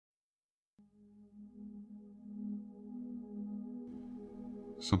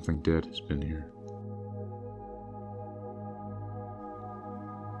Something dead has been here.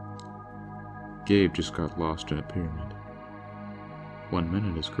 Gabe just got lost in a pyramid. One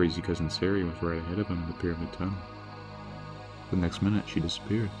minute his crazy cousin Sari was right ahead of him in the pyramid tunnel. The next minute she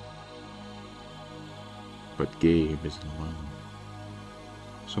disappeared. But Gabe isn't alone.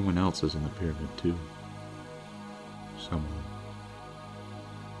 Someone else is in the pyramid too. Someone.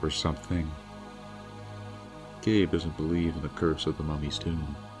 Or something. Gabe doesn't believe in the curse of the mummy's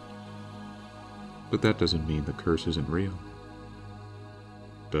tomb. But that doesn't mean the curse isn't real.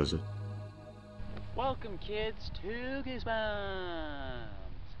 Does it? Welcome, kids, to Goosebumps!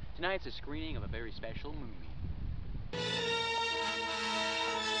 Tonight's a screening of a very special movie.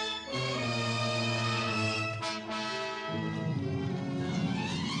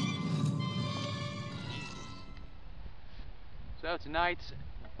 So tonight's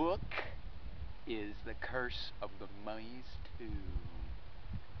book is The Curse of the Mummy's Tomb.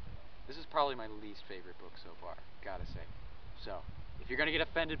 This is probably my least favorite book so far, gotta say. So, if you're gonna get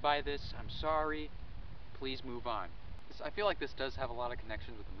offended by this, I'm sorry. Please move on. I feel like this does have a lot of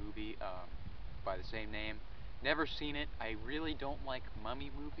connections with the movie by the same name. Never seen it. I really don't like mummy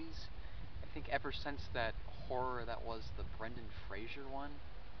movies. I think ever since that horror that was the Brendan Fraser one,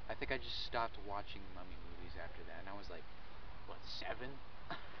 I think I just stopped watching mummy movies after that. And I was like, what, 7?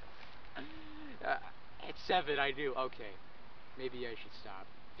 At 7 I do. Okay, maybe I should stop.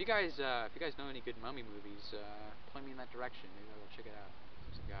 If you guys know any good mummy movies, point me in that direction. Maybe I'll check it out.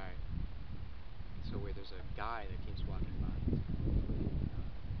 There's a guy. So wait, there's a guy that keeps walking by.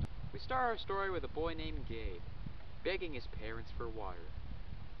 We start our story with a boy named Gabe, begging his parents for water.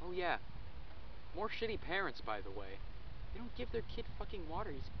 Oh yeah, more shitty parents, by the way. They don't give their kid fucking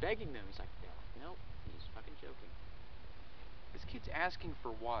water. He's begging them. He's like, no, nope, he's fucking joking. This kid's asking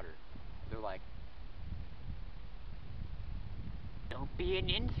for water. They're like, don't be an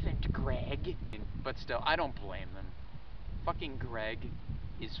infant, Greg. But still, I don't blame them. Fucking Greg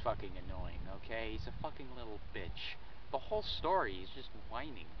is fucking annoying, okay? He's a fucking little bitch. The whole story, he's just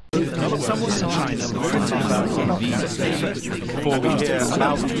whining. Someone in China was talking about before we hear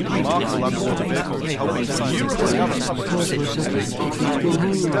about remarkable underwater vehicles helping scientists discover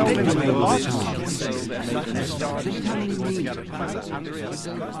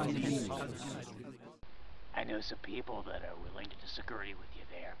I know some people that are willing to disagree with you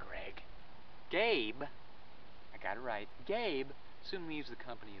there, Greg. Gabe, I got it right, Gabe soon leaves the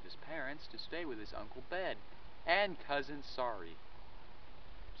company of his parents to stay with his Uncle Ben and cousin Sari.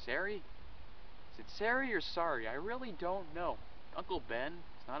 Sari? Is it Sari or Sari? I really don't know. Uncle Ben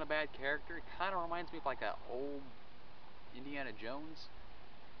is not a bad character. It kind of reminds me of like an old Indiana Jones.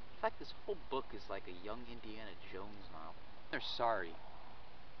 In fact, this whole book is like a young Indiana Jones novel. There's Sari.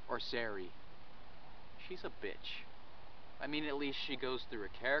 Or Sari. She's a bitch. I mean, at least she goes through a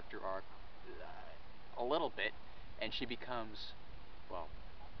character arc a little bit, and she becomes, well,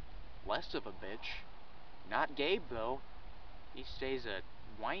 less of a bitch. Not Gabe, though. He stays a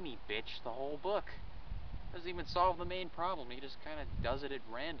whiny bitch the whole book. Doesn't even solve the main problem. He just kind of does it at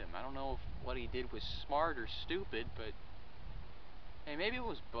random. I don't know if what he did was smart or stupid, but hey, maybe it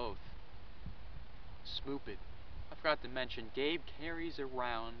was both. Smoopid. I forgot to mention, Gabe carries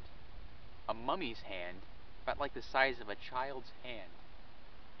around a mummy's hand, about like the size of a child's hand,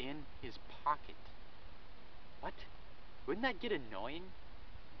 in his pocket. What? Wouldn't that get annoying?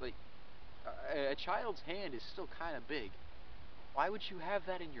 Like, a child's hand is still kind of big. Why would you have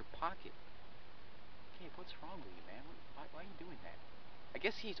that in your pocket? Gabe, what's wrong with you, man? Why are you doing that? I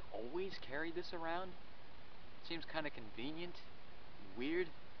guess he's always carried this around. Seems kind of convenient, weird.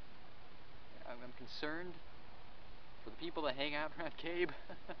 I'm concerned for the people that hang out around Gabe.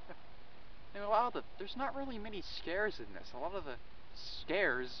 There's not really many scares in this. A lot of the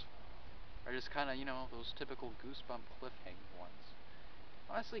scares are just kind of, you know, those typical Goosebump cliffhanger ones.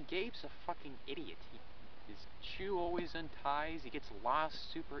 Honestly, Gabe's a fucking idiot. His shoe always unties. He gets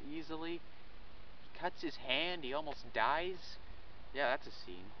lost super easily. He cuts his hand. He almost dies. Yeah, that's a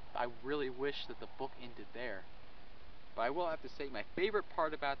scene. I really wish that the book ended there. But I will have to say my favorite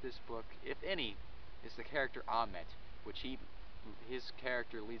part about this book, if any, is the character Ahmet, which his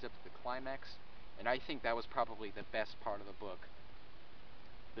character leads up to the climax, and I think that was probably the best part of the book.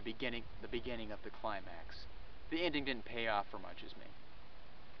 The beginning of the climax. The ending didn't pay off for much as me.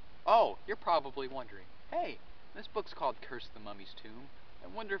 Oh, you're probably wondering, hey, this book's called Curse the Mummy's Tomb. I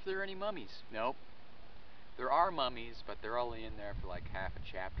wonder if there are any mummies. Nope. There are mummies, but they're only in there for like half a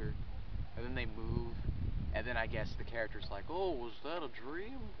chapter. And then they move, and then I guess the character's like, oh, was that a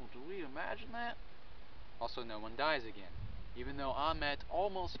dream? Did we imagine that? Also, no one dies again. Even though Ahmet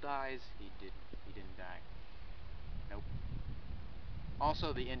almost dies, he didn't die. Nope.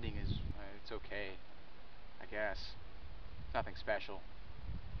 Also, the ending is, it's okay, I guess. Nothing special.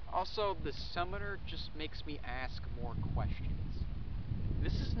 Also, the summoner just makes me ask more questions.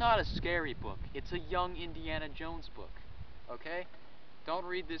 This is not a scary book. It's a young Indiana Jones book, okay? Don't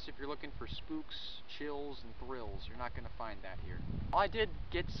read this if you're looking for spooks, chills, and thrills. You're not going to find that here. I did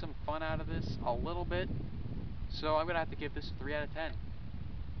get some fun out of this, a little bit, so I'm going to have to give this a 3 out of 10.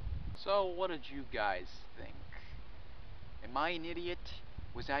 So, what did you guys think? Am I an idiot?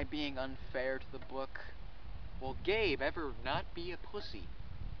 Was I being unfair to the book? Will Gabe ever not be a pussy?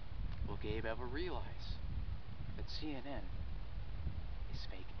 Will Gabe ever realize that CNN is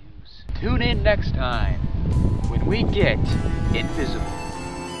fake news? Tune in next time when we get invisible.